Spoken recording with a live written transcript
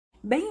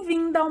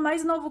Bem-vinda ao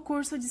mais novo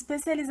curso de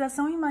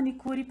especialização em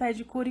manicure e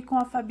pedicure com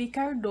a Fabi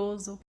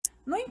Cardoso.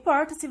 Não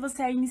importa se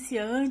você é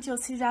iniciante ou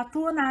se já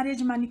atua na área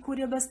de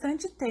manicure há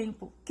bastante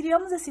tempo,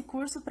 criamos esse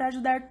curso para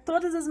ajudar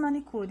todas as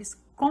manicures,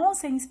 com ou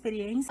sem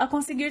experiência, a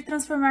conseguir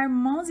transformar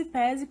mãos e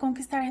pés e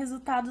conquistar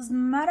resultados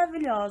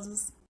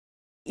maravilhosos.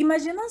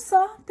 Imagina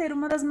só ter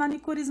uma das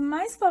manicures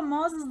mais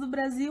famosas do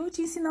Brasil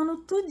te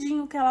ensinando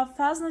tudinho que ela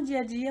faz no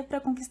dia a dia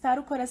para conquistar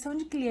o coração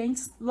de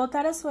clientes,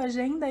 lotar a sua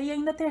agenda e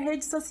ainda ter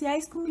redes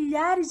sociais com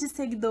milhares de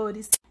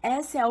seguidores.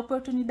 Essa é a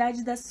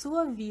oportunidade da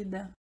sua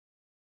vida.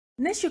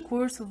 Neste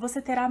curso, você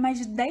terá mais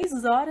de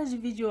 10 horas de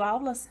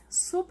videoaulas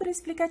super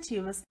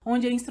explicativas,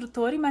 onde a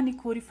instrutora em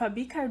manicure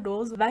Fabi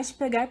Cardoso vai te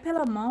pegar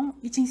pela mão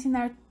e te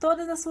ensinar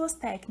todas as suas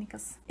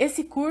técnicas.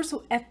 Esse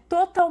curso é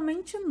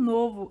totalmente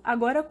novo,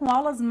 agora com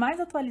aulas mais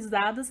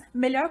atualizadas,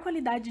 melhor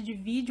qualidade de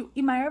vídeo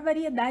e maior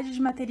variedade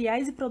de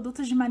materiais e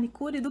produtos de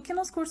manicure do que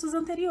nos cursos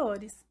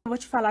anteriores. Eu vou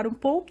te falar um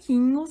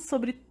pouquinho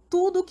sobre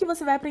tudo o que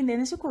você vai aprender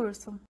neste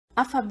curso.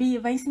 A Fabi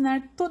vai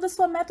ensinar toda a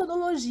sua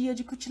metodologia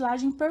de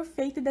cutilagem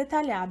perfeita e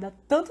detalhada,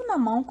 tanto na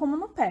mão como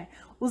no pé,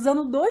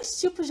 usando 2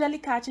 tipos de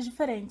alicate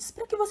diferentes,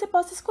 para que você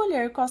possa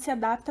escolher qual se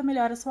adapta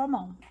melhor à sua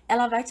mão.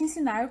 Ela vai te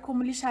ensinar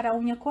como lixar a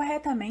unha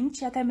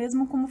corretamente e até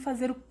mesmo como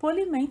fazer o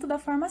polimento da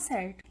forma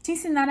certa. Te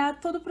ensinará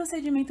todo o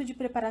procedimento de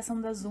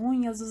preparação das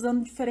unhas,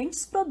 usando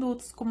diferentes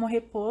produtos, como o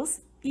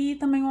Repôs e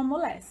também o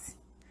Amolece.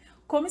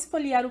 Como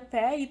esfoliar o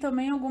pé e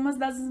também algumas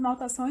das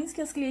esmaltações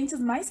que as clientes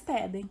mais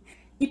pedem.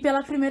 E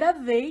pela primeira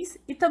vez,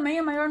 e também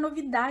a maior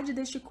novidade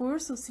deste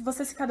curso, se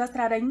você se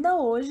cadastrar ainda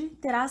hoje,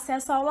 terá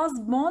acesso a aulas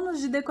bônus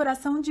de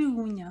decoração de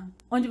unha,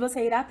 onde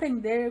você irá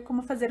aprender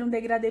como fazer um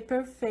degradê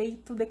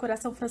perfeito,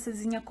 decoração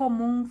francesinha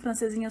comum,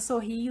 francesinha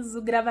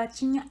sorriso,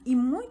 gravatinha e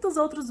muitos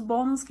outros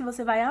bônus que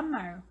você vai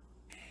amar.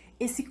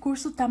 Esse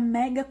curso tá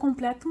mega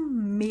completo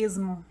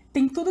mesmo.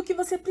 Tem tudo o que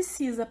você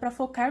precisa para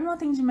focar no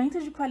atendimento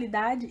de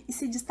qualidade e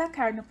se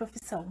destacar na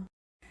profissão.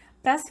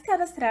 Para se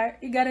cadastrar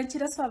e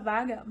garantir a sua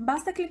vaga,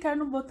 basta clicar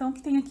no botão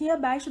que tem aqui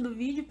abaixo do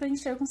vídeo e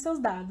preencher com seus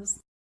dados.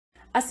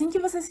 Assim que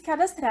você se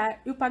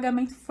cadastrar e o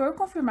pagamento for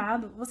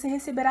confirmado, você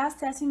receberá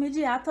acesso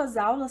imediato às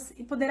aulas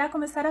e poderá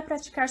começar a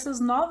praticar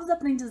seus novos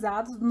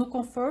aprendizados no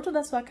conforto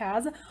da sua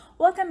casa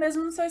ou até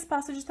mesmo no seu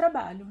espaço de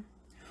trabalho.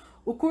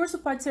 O curso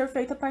pode ser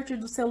feito a partir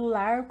do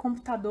celular,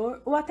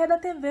 computador ou até da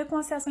TV com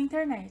acesso à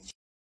internet.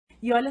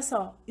 E olha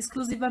só,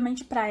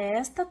 exclusivamente para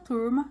esta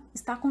turma,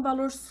 está com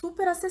valor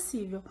super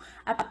acessível,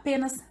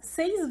 apenas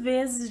 6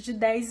 vezes de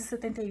R$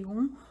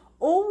 10,71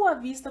 ou à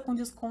vista com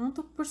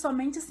desconto por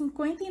somente R$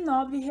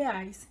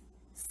 59,00.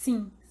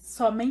 Sim,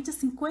 somente R$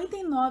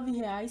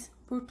 59,00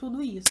 por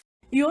tudo isso.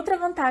 E outra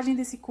vantagem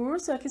desse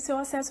curso é que seu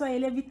acesso a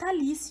ele é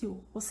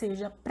vitalício, ou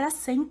seja, para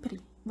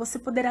sempre. Você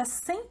poderá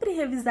sempre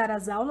revisar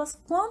as aulas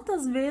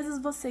quantas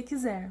vezes você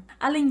quiser.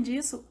 Além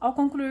disso, ao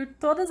concluir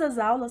todas as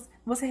aulas,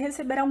 você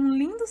receberá um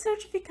lindo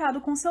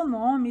certificado com seu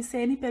nome,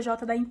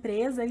 CNPJ da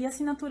empresa e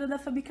assinatura da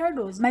Fabi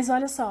Cardoso. Mas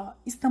olha só,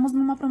 estamos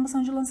numa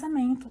promoção de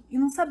lançamento e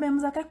não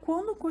sabemos até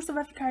quando o curso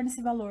vai ficar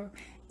nesse valor.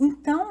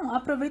 Então,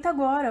 aproveita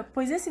agora,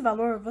 pois esse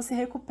valor você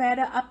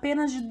recupera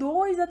apenas de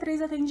 2 a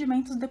 3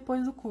 atendimentos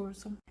depois do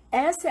curso.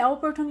 Essa é a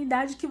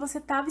oportunidade que você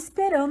estava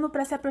esperando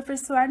para se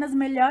aperfeiçoar nas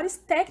melhores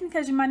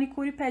técnicas de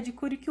manicure e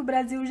pedicure que o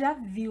Brasil já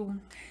viu.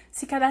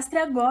 Se cadastre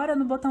agora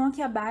no botão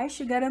aqui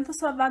abaixo e garanta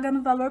sua vaga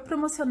no valor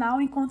promocional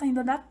enquanto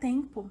ainda dá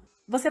tempo.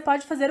 Você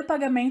pode fazer o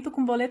pagamento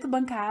com boleto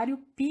bancário,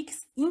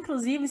 Pix,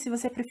 inclusive, se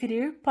você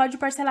preferir, pode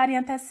parcelar em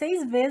até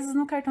 6 vezes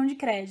no cartão de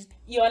crédito.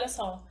 E olha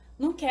só,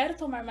 não quero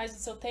tomar mais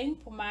do seu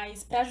tempo,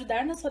 mas para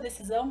ajudar na sua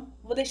decisão,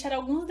 vou deixar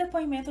alguns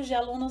depoimentos de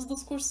alunos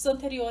dos cursos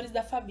anteriores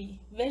da Fabi.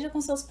 Veja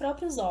com seus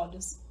próprios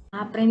olhos.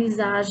 A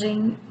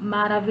aprendizagem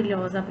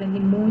maravilhosa, aprendi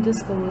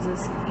muitas coisas,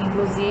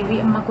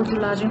 inclusive uma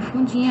cutilagem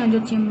Fundinha, onde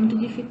eu tinha muita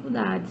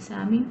dificuldade,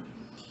 sabe?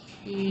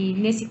 E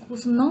nesse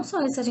curso não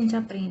só isso a gente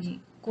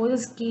aprende,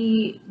 coisas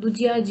que do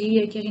dia a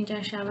dia que a gente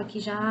achava que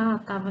já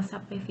estava se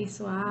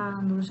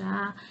aperfeiçoando,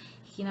 já,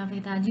 que na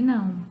verdade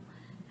não.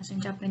 A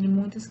gente aprende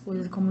muitas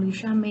coisas, como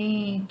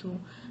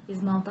lixamento,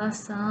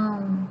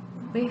 esmaltação,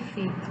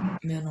 perfeito.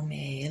 Meu nome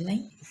é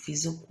Ellen, eu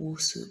fiz o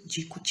curso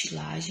de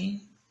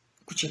Cutilagem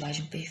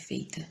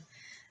Perfeita,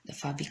 da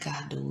Fabi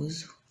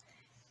Cardoso.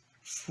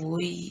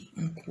 Foi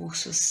um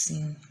curso,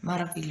 assim,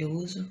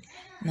 maravilhoso,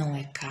 não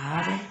é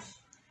caro,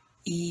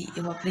 e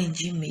eu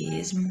aprendi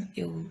mesmo.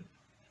 Eu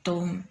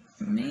tô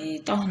me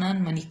tornando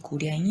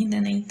manicure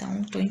ainda, né,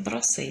 então tô em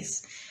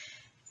processo.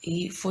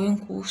 E foi um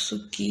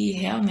curso que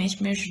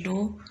realmente me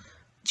ajudou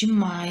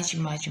demais.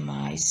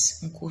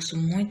 Um curso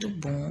muito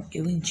bom.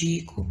 Eu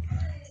indico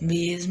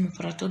mesmo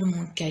para todo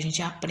mundo, que a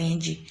gente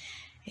aprende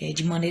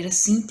de maneira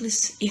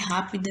simples e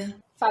rápida.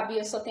 Fabi,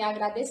 eu só tenho a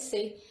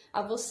agradecer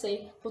a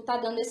você por estar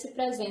dando esse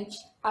presente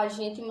a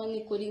gente,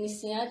 manicure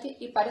iniciante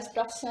e para os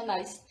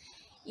profissionais.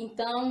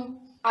 Então,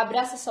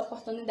 abraça essa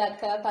oportunidade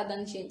que ela está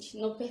dando, gente.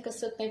 Não perca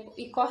seu tempo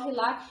e corre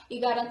lá e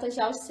garanta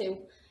já o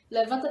seu.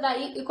 Levanta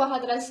daí e corre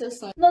atrás dos seus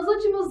sonhos. Nos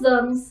últimos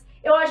anos,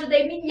 eu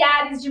ajudei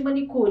milhares de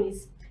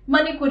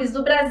manicures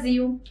do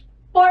Brasil,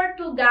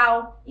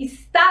 Portugal,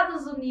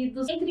 Estados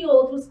Unidos, entre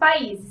outros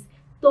países.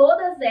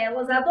 Todas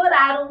elas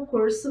adoraram o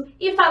curso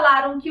e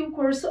falaram que o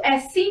curso é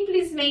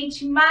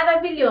simplesmente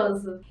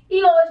maravilhoso.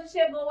 E hoje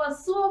chegou a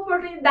sua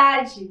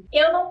oportunidade.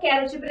 Eu não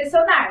quero te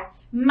pressionar,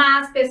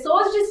 mas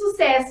pessoas de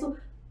sucesso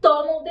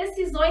tomam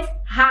decisões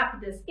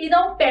rápidas e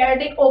não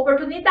perdem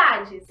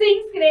oportunidades. Se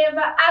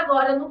inscreva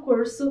agora no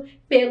curso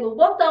pelo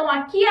botão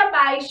aqui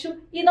abaixo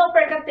e não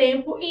perca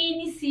tempo e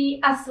inicie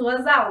as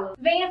suas aulas.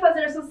 Venha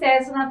fazer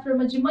sucesso na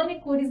turma de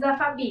manicures da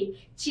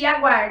Fabi. Te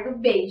aguardo.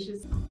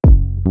 Beijos!